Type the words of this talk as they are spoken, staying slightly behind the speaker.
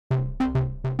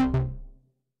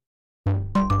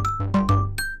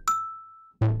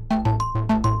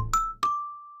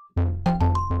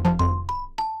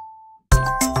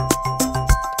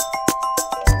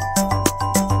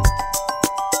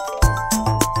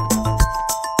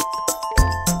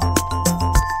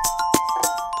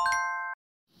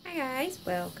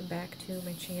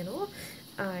channel.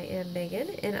 I am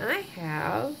Megan, and I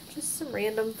have just some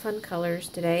random fun colors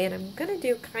today, and I'm gonna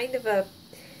do kind of a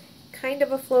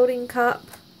floating cup.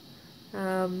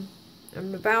 I'm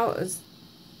about as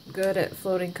good at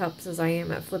floating cups as I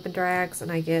am at flip and drags,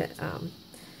 and I get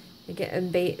a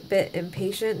bit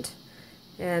impatient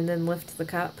and then lift the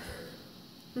cup.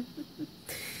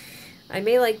 I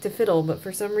may like to fiddle, but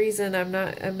for some reason I'm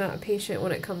not patient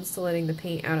when it comes to letting the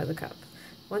paint out of the cup.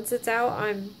 Once it's out,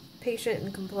 I'm patient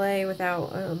and can play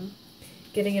without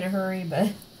getting in a hurry,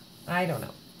 but I don't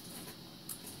know.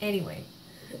 Anyway,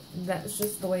 that's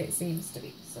just the way it seems to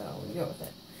be, so we go with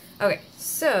it. Okay,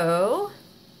 so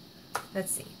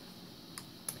let's see.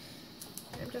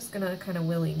 I'm just gonna kind of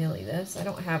willy-nilly this. I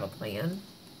don't have a plan.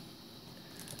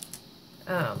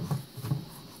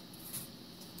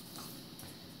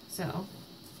 So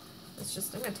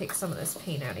I'm gonna take some of this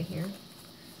paint out of here.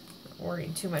 Not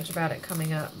worried too much about it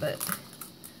coming up, but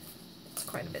it's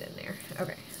quite a bit in there.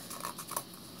 Okay.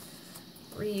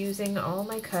 Reusing all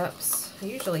my cups. I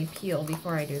usually peel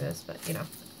before I do this, but you know.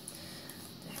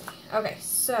 Okay,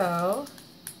 so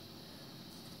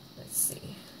let's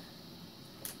see.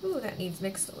 Ooh, that needs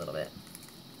mixed a little bit.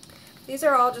 These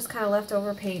are all just kind of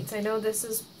leftover paints. I know this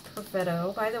is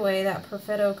Perfetto. By the way, that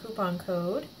Perfetto coupon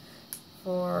code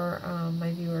for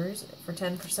my viewers for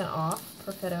 10% off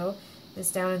Perfetto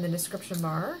is down in the description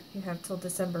bar. You have till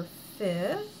December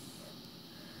 5th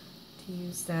to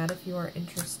use that if you are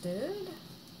interested.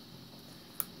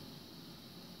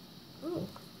 Ooh,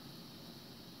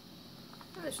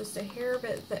 it's just a hair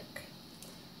bit thick.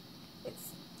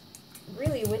 It's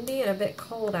really windy and a bit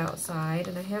cold outside,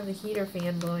 and I have the heater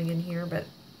fan blowing in here, but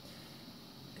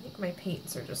I think my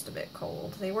paints are just a bit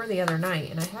cold. They were the other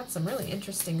night, and I had some really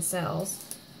interesting cells,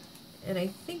 and I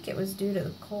think it was due to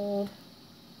the cold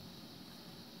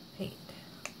paint,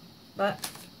 but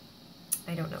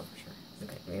I don't know for sure.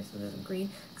 Okay, we have some of this green.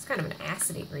 It's kind of an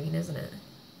acidy green, isn't it?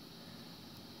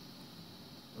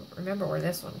 I don't remember where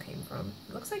this one came from.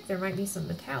 It looks like there might be some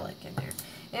metallic in there,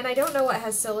 and I don't know what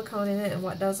has silicone in it and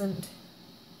what doesn't,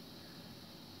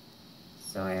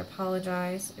 so I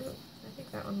apologize. Ooh, I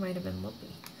think that one might have been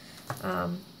lumpy.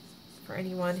 For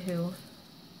anyone who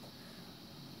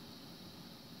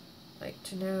like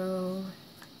to know,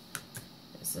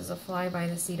 this is a fly by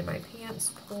the seat of my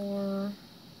pants pour.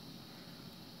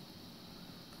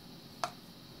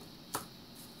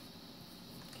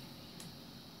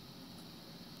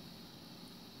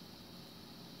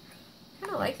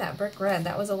 Kind of like that brick red.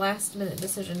 That was a last minute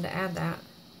decision to add that.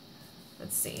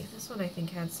 Let's see. This one I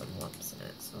think had some lumps in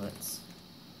it, so let's.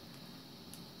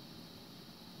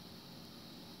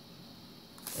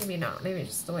 Maybe not. Maybe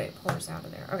just the way it pours out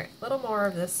of there. Okay, a little more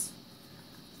of this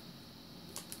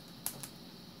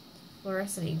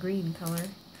fluorescent-y green color.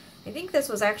 I think this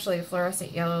was actually a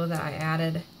fluorescent yellow that I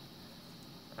added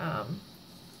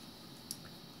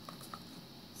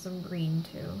some green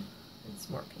to, and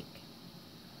some more pink.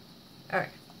 Okay,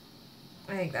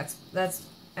 I think that's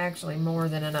actually more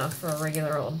than enough for a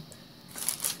regular old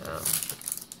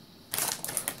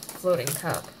floating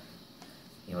cup.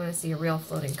 You want to see a real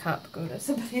floating cup, go to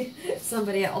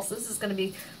somebody else. This is going to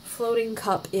be floating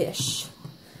cup-ish.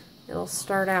 It'll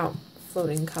start out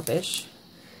floating cup-ish,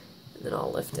 and then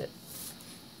I'll lift it.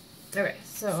 Okay,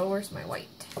 so where's my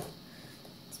white?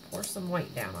 Let's pour some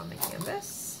white down on the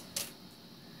canvas.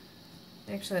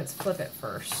 Actually, let's flip it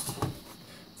first.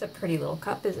 It's a pretty little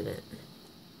cup, isn't it?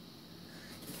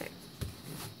 Okay.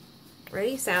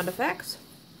 Ready? Sound effects.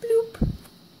 Bloop.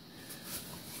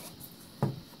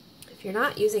 If you're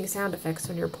not using sound effects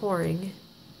when you're pouring,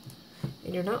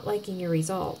 and you're not liking your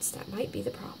results, that might be the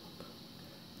problem.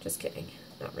 Just kidding.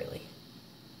 Not really.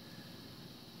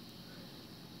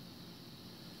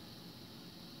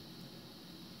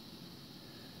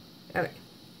 Okay.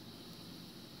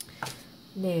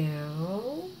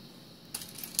 Now,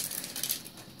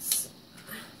 let's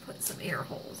put some air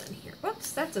holes in here.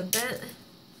 Whoops, that's a bent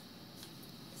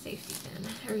safety pin.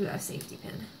 Or a safety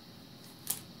pin.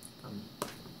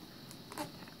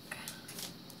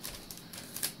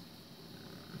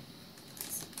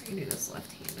 I can do this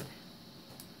left-handed.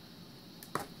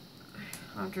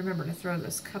 I'll have to remember to throw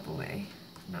this cup away,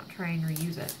 not try and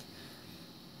reuse it.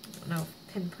 I don't know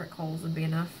if pinprick holes would be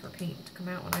enough for paint to come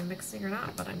out when I'm mixing or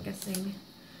not, but I'm guessing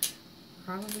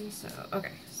probably so.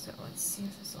 Okay, so let's see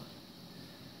if this will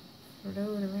float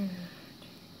around.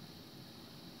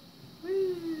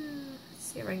 Woo! Let's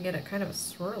see if I can get a kind of a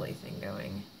swirly thing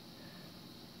going.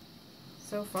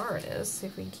 So far it is. See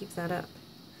if we can keep that up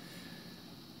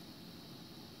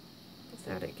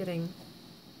without it getting.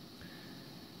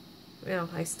 Well,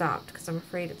 I stopped because I'm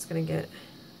afraid it's going to get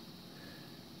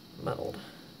muddled.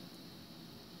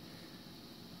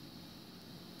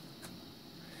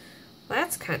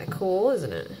 kind of cool,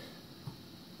 isn't it?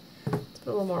 Let's put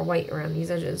a little more white around these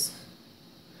edges,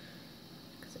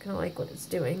 because I kind of like what it's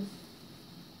doing.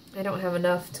 I don't have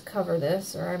enough to cover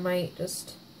this, or I might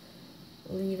just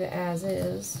leave it as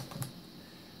is.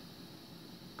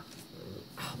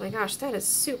 Oh my gosh, that is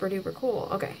super duper cool.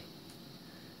 Okay.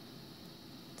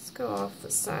 Let's go off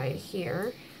the side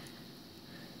here.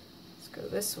 Let's go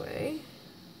this way.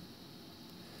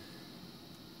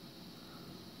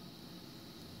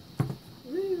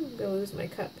 Woo, I'm gonna lose my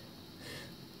cup.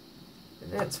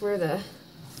 And that's where the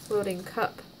floating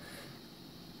cup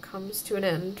comes to an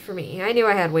end for me. I knew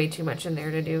I had way too much in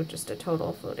there to do just a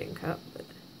total floating cup, but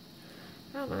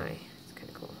oh my, it's kind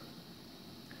of cool.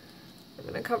 I'm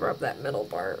going to cover up that middle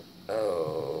part.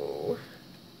 Oh.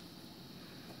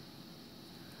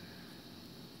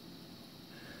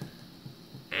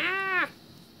 Ah!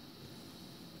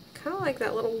 Kind of like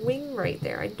that little wing right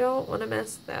there. I don't want to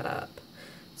mess that up.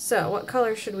 So, what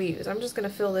color should we use? I'm just going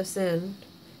to fill this in.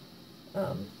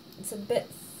 It's a bit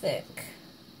thick,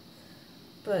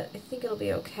 but I think it'll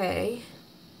be okay.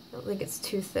 I don't think it's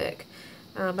too thick.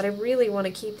 But I really want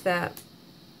to keep that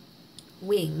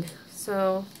wing.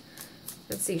 So,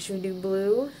 let's see, should we do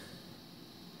blue?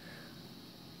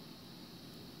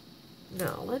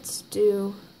 No, let's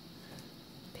do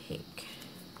pink.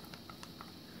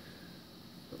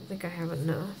 I don't think I have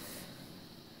enough.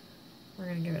 We're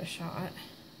going to give it a shot.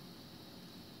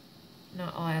 No,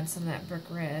 I'll add some of that brick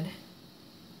red.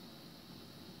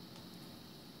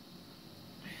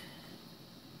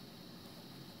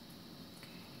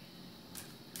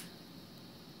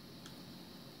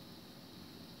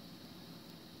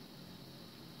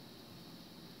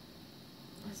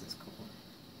 This is cool.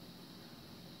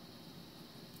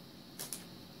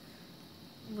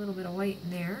 A little bit of white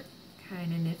in there,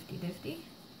 kind of nifty.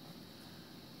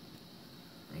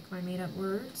 Like my made-up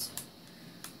words.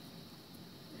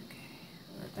 Okay,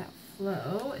 let that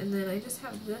flow, and then I just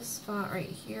have this spot right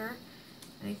here.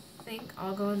 I think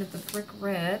I'll go into the brick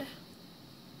red,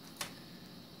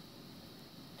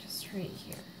 just right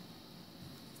here.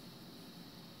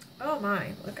 Oh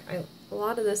my, look, a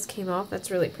lot of this came off. That's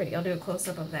really pretty. I'll do a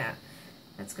close-up of that.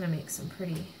 That's going to make some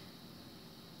pretty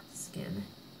skin.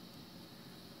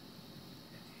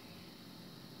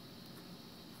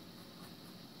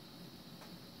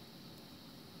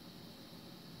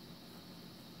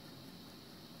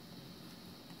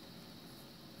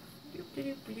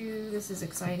 This is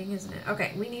exciting, isn't it?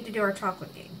 Okay, we need to do our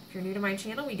chocolate game. If you're new to my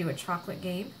channel, we do a chocolate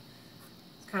game.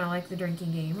 It's kind of like the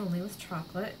drinking game, only with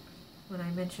chocolate. When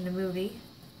I mention a movie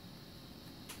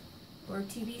or a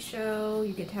TV show,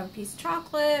 you get to have a piece of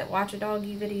chocolate, watch a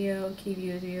doggy video, kitty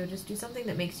video, just do something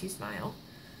that makes you smile.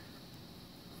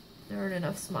 There aren't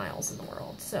enough smiles in the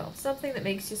world, so something that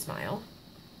makes you smile.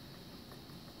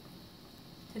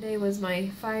 Today was my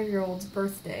 5-year-old's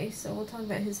birthday, so we'll talk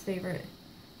about his favorite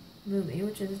movie,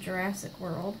 which is Jurassic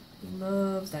World. He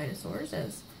loves dinosaurs,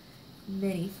 as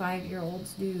many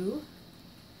 5-year-olds do.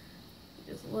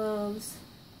 He just loves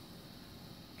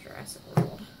Jurassic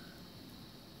World.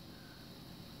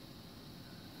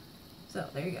 So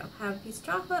there you go. Have a piece of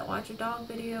chocolate, watch a dog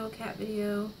video, cat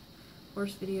video,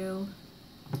 horse video,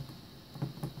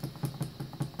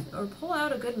 or pull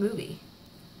out a good movie.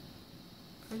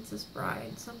 Princess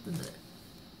Bride, something that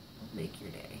will make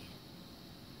your day.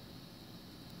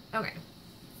 Okay.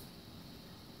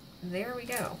 There we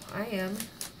go. I am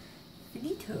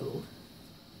finito.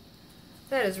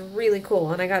 That is really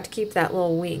cool, and I got to keep that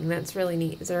little wing. That's really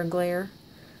neat. Is there a glare?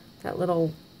 That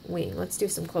little wing. Let's do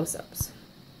some close-ups.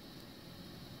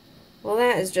 Well,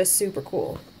 that is just super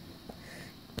cool.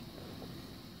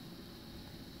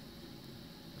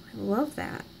 I love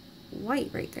that white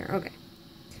right there. Okay.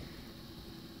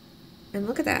 And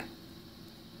look at that.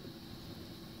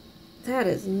 That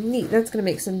is neat. That's going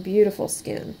to make some beautiful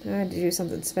skin. I had to do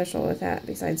something special with that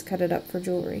besides cut it up for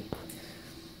jewelry.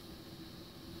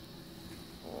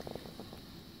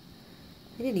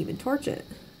 I didn't even torch it.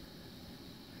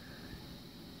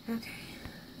 Okay.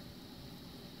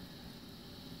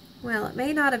 Well, it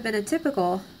may not have been a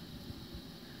typical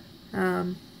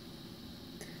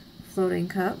floating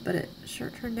cup, but it sure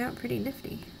turned out pretty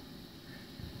nifty.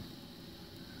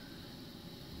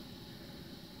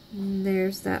 And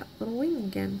there's that little wing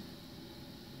again.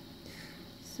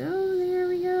 So there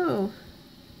we go.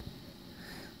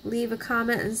 Leave a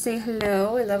comment and say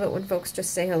hello. I love it when folks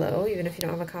just say hello, even if you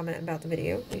don't have a comment about the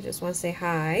video. You just want to say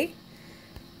hi.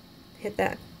 Hit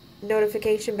that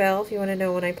notification bell if you want to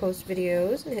know when I post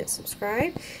videos, and hit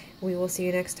subscribe. We will see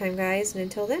you next time, guys, and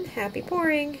until then, happy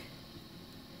pouring!